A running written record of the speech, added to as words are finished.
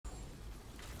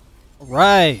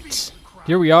Right.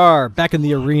 Here we are, back in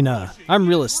the arena. I'm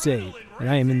Real Estate, and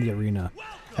I am in the arena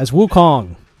as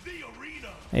Wukong.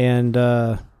 And,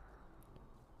 ooh.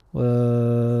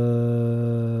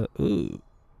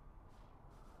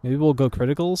 Maybe we'll go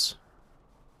criticals?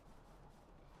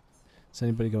 Is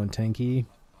anybody going tanky?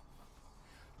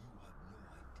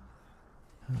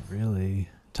 Not really.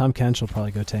 Tom Kench will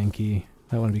probably go tanky.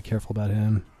 I want to be careful about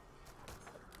him.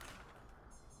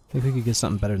 I think we could get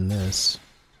something better than this.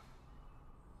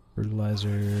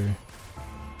 Fertilizer.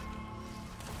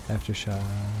 Aftershock.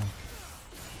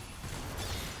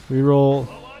 Reroll.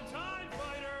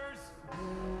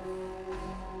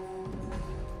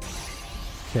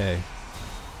 Okay.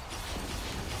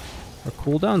 Our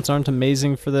cooldowns aren't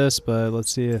amazing for this, but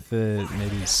let's see if it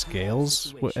maybe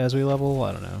scales as we level.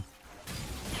 I don't know.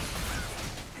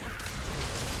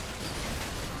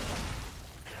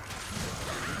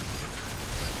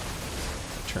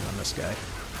 Turn on this guy.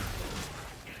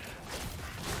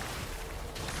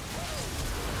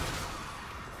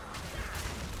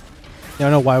 I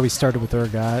don't know why we started with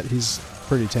Urgot. He's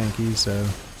pretty tanky, so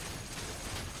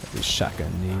these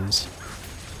shotgun knees.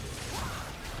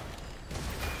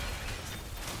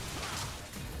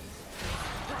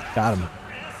 Got him.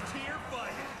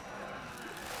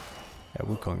 Yeah,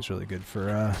 Wukong's really good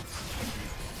for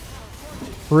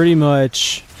pretty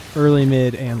much early,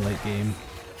 mid, and late game.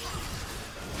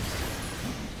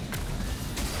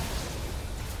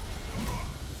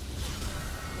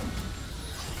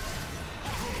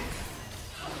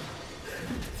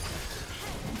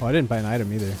 Oh, I didn't buy an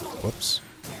item either. Whoops.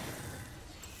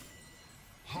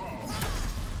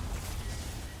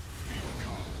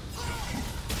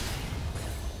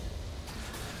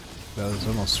 That was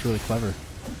almost really clever.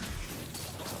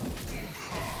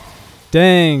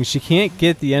 Dang, she can't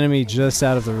get the enemy just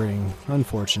out of the ring.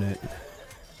 Unfortunate.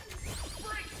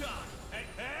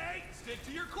 Hey, stick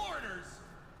to your corners.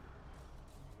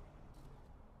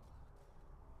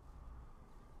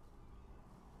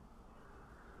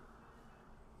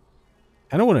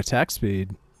 I don't want attack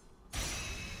speed.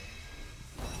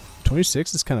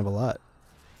 26 is kind of a lot.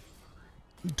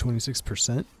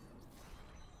 26%.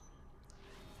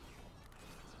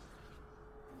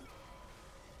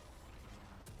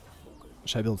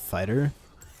 Should I build fighter?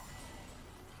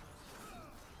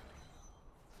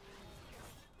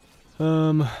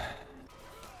 Better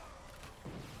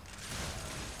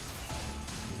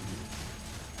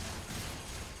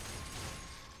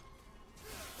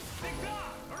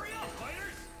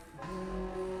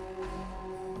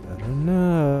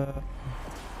not.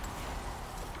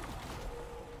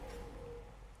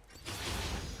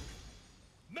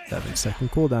 That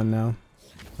second cooldown now.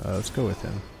 Let's go with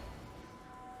him.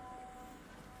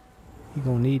 You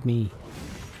gonna need me.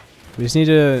 We just need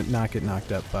to not get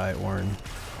knocked up by Ornn.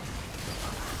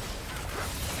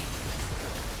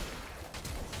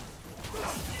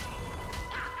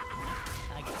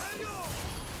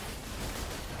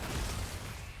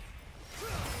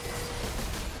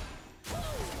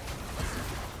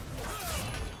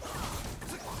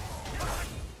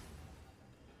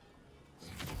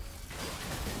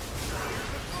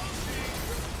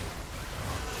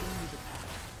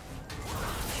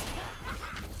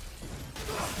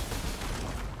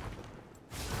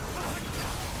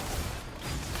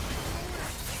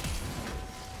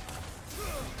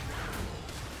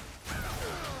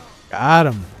 Got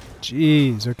him.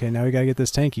 Jeez. Okay, now we gotta get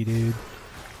this tanky, dude.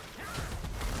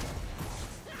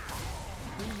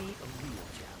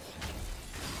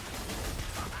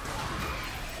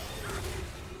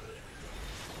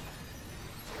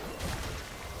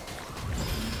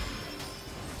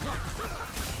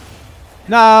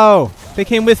 No! They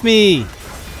came with me!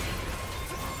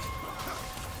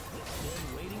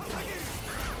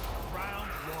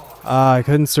 I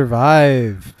couldn't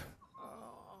survive.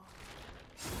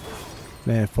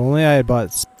 Man, if only I had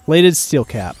bought plated steel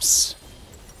caps.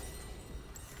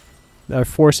 They're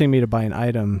forcing me to buy an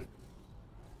item.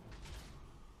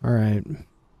 Alright.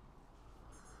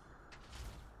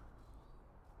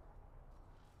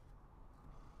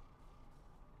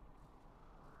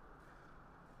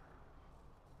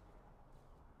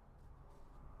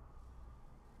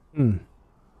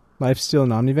 Lifesteal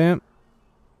and Omnivamp?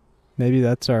 Maybe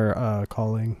that's our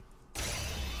calling.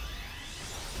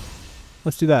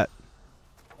 Let's do that.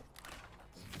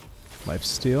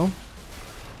 Lifesteal.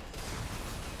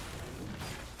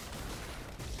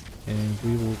 And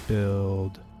we will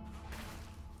build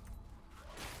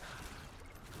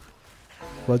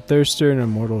Bloodthirster and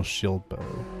Immortal Shield Bow.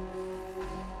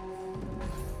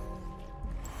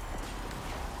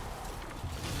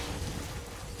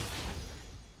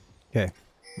 Okay,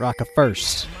 Rocka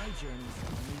first.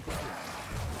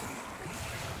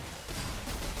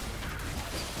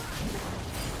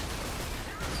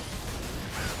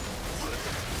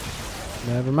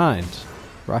 Never mind.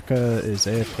 Raka is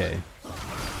AFK.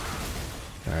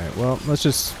 Alright, well, let's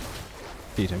just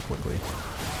beat him quickly.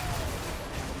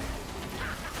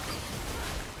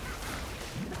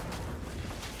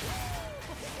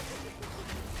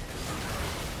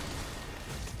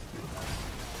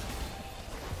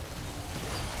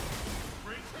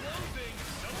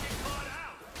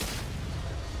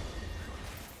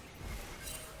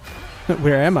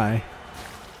 Where am I?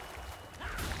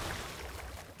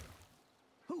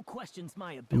 Who questions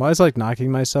my ability? I'm always like knocking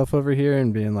myself over here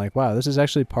and being like, wow, this is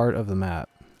actually part of the map.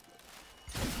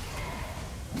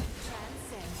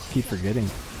 Keep forgetting.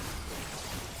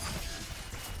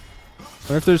 I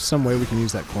wonder if there's some way we can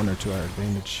use that corner to our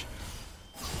advantage.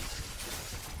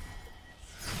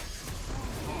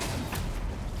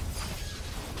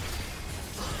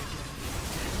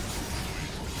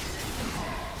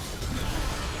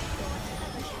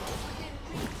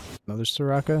 Another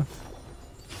Soraka.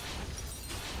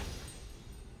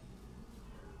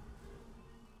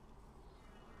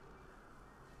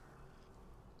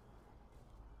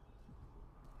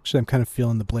 Actually, I'm kind of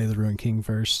feeling the Blade of the Ruined King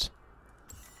first.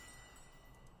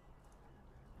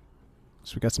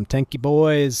 So we got some tanky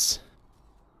boys.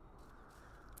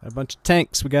 Got a bunch of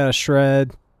tanks we gotta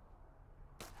shred.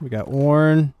 We got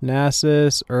Ornn,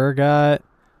 Nasus, Urgot,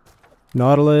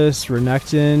 Nautilus,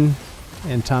 Renekton,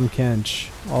 and Tahm Kench.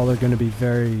 All are going to be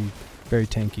very, very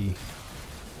tanky.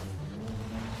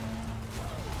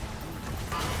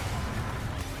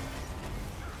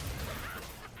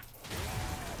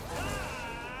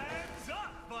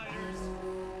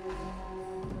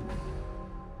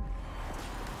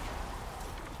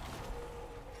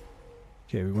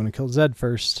 Okay, we want to kill Zed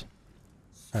first.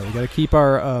 Alright, we got to keep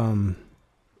our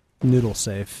noodle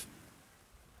safe.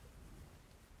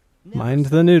 Mind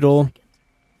the noodle.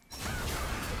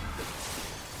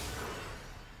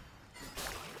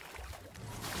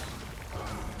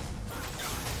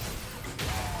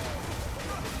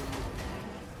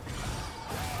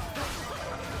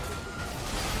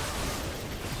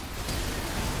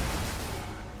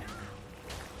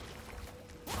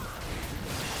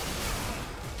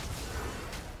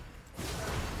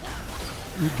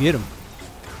 You get him.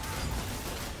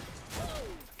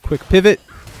 Quick pivot.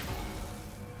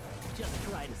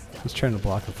 He's trying to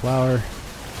block the flower.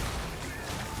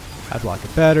 I block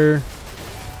it better.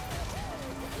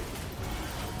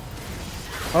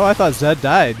 Oh, I thought Zed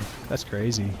died. That's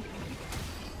crazy.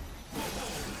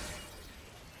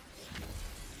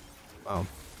 Oh.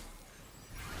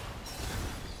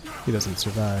 He doesn't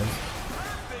survive.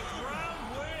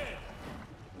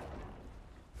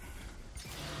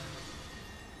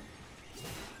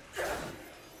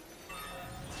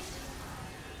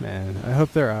 Man, I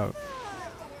hope they're out.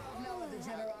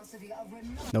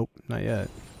 Nope, not yet.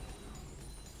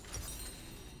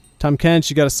 Tahm Kench,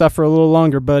 you gotta suffer a little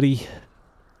longer, buddy.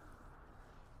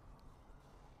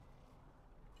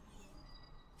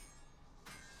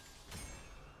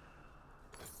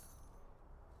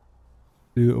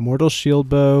 Do Immortal Shield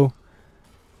Bow.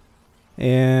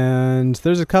 And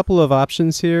there's a couple of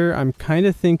options here. I'm kind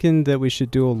of thinking that we should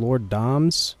do a Lord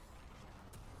Doms.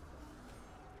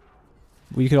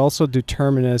 We could also do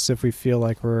Terminus if we feel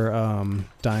like we're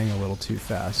dying a little too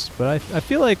fast. But I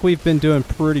feel like we've been doing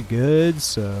pretty good,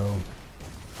 so...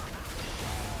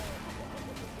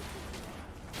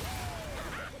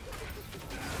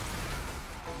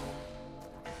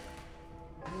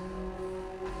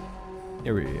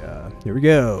 Here we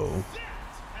go.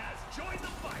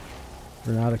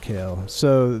 Renata Kale.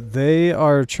 So they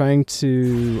are trying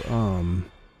to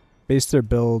base their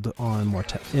build on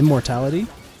immortality.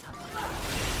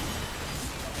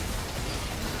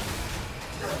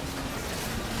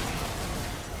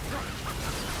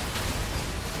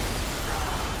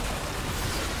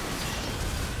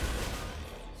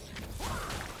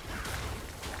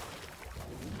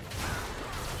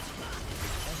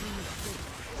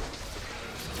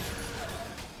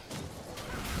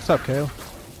 What's up, Kale?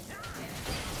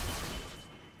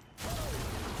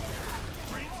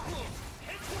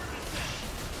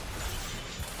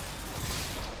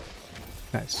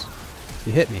 Nice.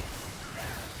 You hit me.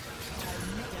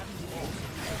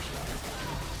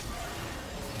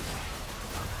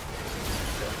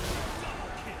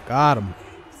 Got him.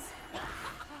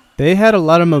 They had a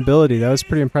lot of mobility. That was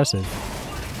pretty impressive.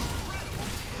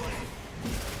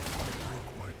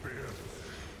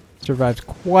 Survived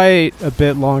quite a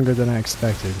bit longer than I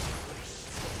expected.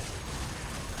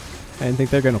 I didn't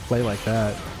think they're going to play like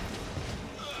that.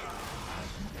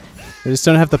 They just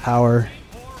don't have the power.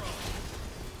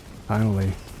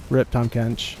 Finally. Rip Tahm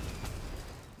Kench.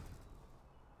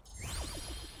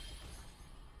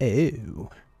 Ew.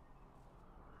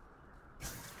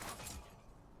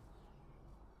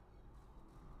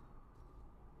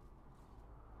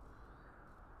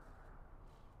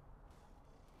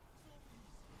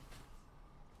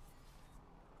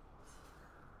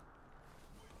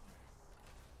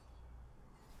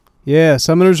 Yeah,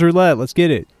 Summoner's Roulette. Let's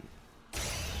get it.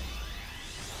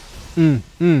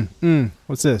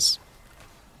 What's this?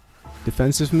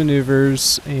 Defensive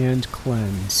maneuvers and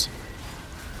cleanse.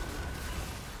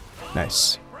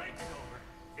 Nice. Break's over.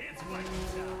 It's fighting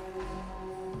time.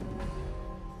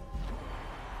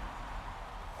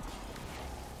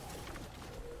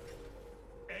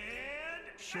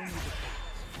 And show me the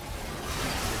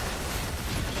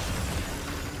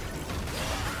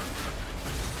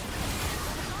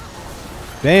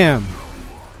Damn.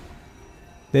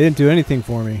 They didn't do anything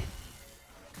for me.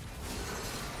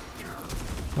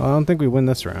 Well, I don't think we win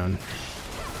this round.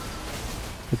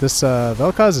 But this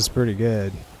Vel'Koz is pretty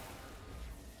good.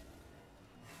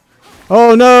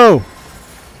 Oh no!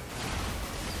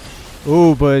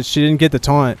 Ooh, but she didn't get the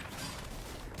taunt.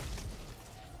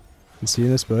 You see in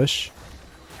this bush?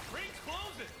 ring's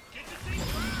closing. Get the thing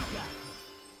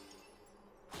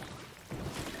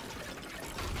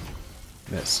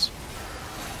through. Missed.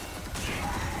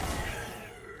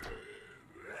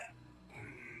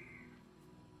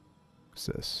 What's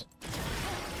this?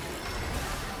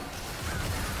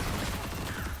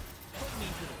 Put me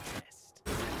to the test.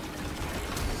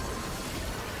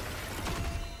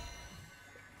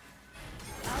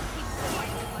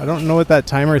 I don't know what that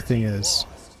timer thing is.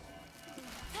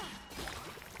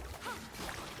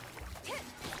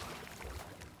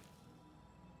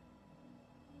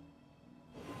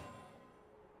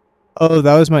 Oh,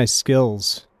 that was my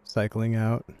skills cycling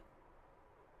out.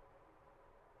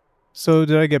 So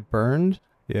did I get burned?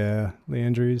 Yeah,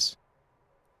 Leandries.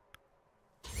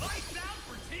 Lights out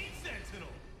for Team Sentinel.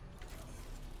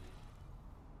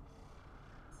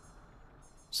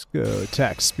 Let's go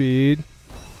attack speed.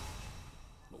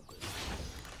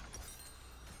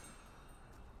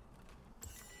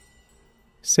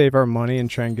 Save our money and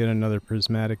try and get another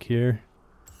prismatic here.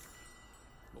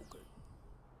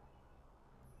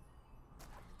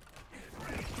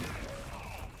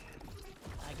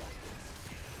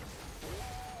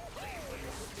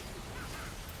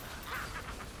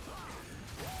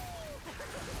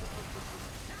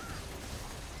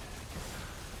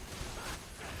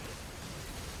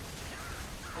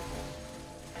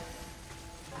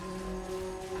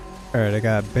 Alright, I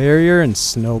got barrier and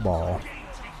snowball.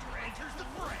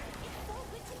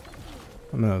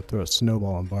 I'm gonna throw a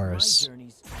snowball on My Varus.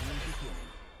 journey's only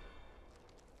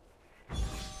beginning.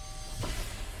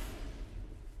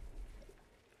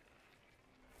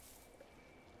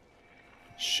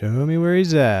 Show me where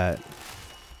he's at.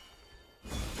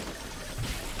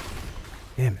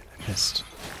 Damn it, I missed.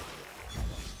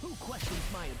 Who questions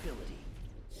my ability?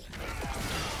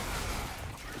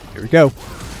 Here we go.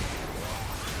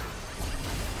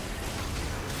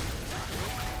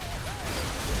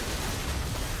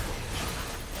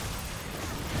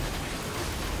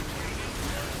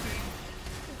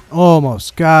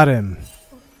 Almost got him.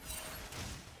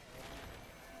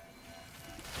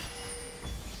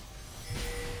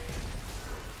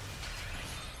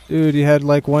 Dude, he had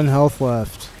like 1 health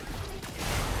left.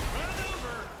 Run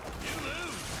over. You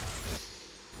lose.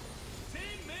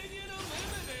 Team minion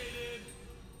eliminated.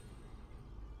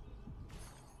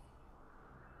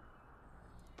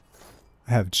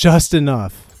 I have just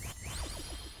enough.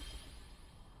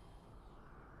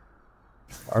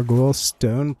 Gargoyle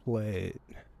stone plate.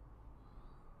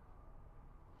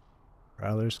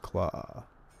 Prowler's claw.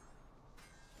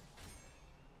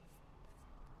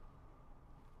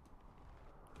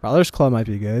 Prowler's claw might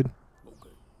be good.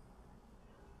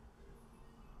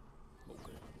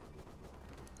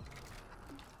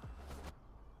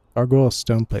 Gargoyle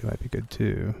stone plate might be good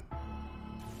too.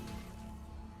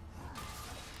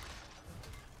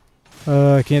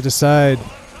 I can't decide.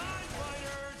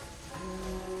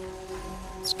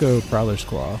 Let's go Prowler's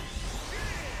claw.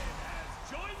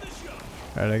 Join the show.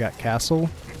 Alright, I got castle.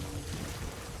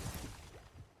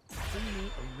 Bring me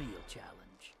a real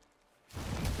challenge.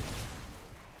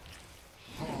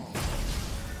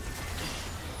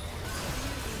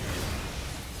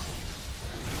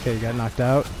 Okay, you got knocked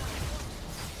out.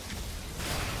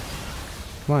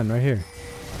 Come on, right here.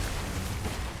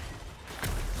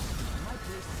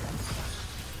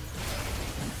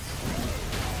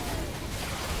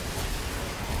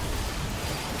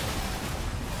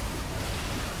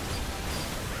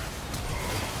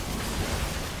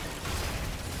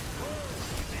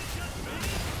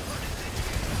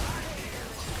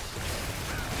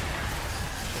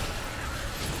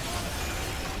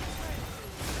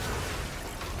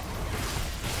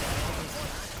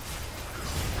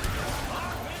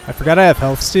 I forgot I have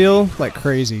health steal like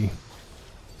crazy.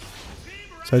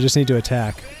 So I just need to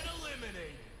attack. And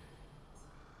eliminate.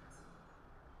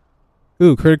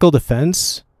 Ooh, critical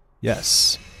defense?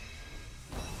 Yes.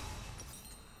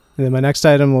 And then my next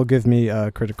item will give me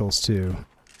criticals too.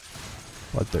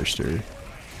 Bloodthirster.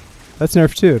 That's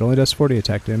nerfed too. It only does 40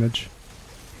 attack damage.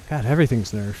 God,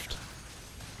 everything's nerfed.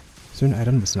 Is there an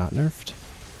item that's not nerfed?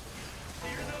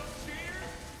 Hear those cheers?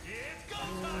 It's go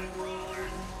time,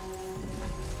 brawlers!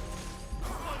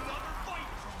 Another fight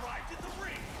has arrived at the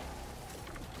ring!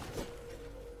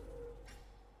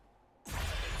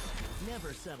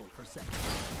 Never settle for second.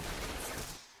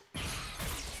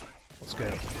 Let's go.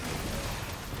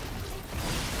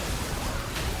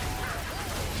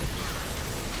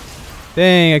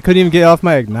 Dang, I couldn't even get off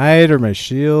my ignite or my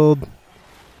shield.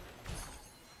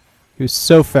 He was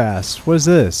so fast. What is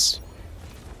this?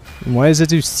 And why does it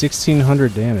do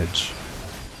 1600 damage?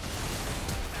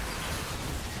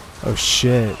 Oh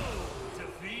shit.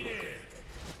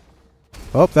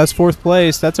 Oh, that's 4th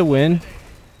place. That's a win.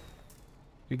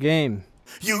 Good game.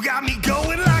 You got me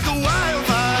going like a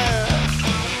wildfire.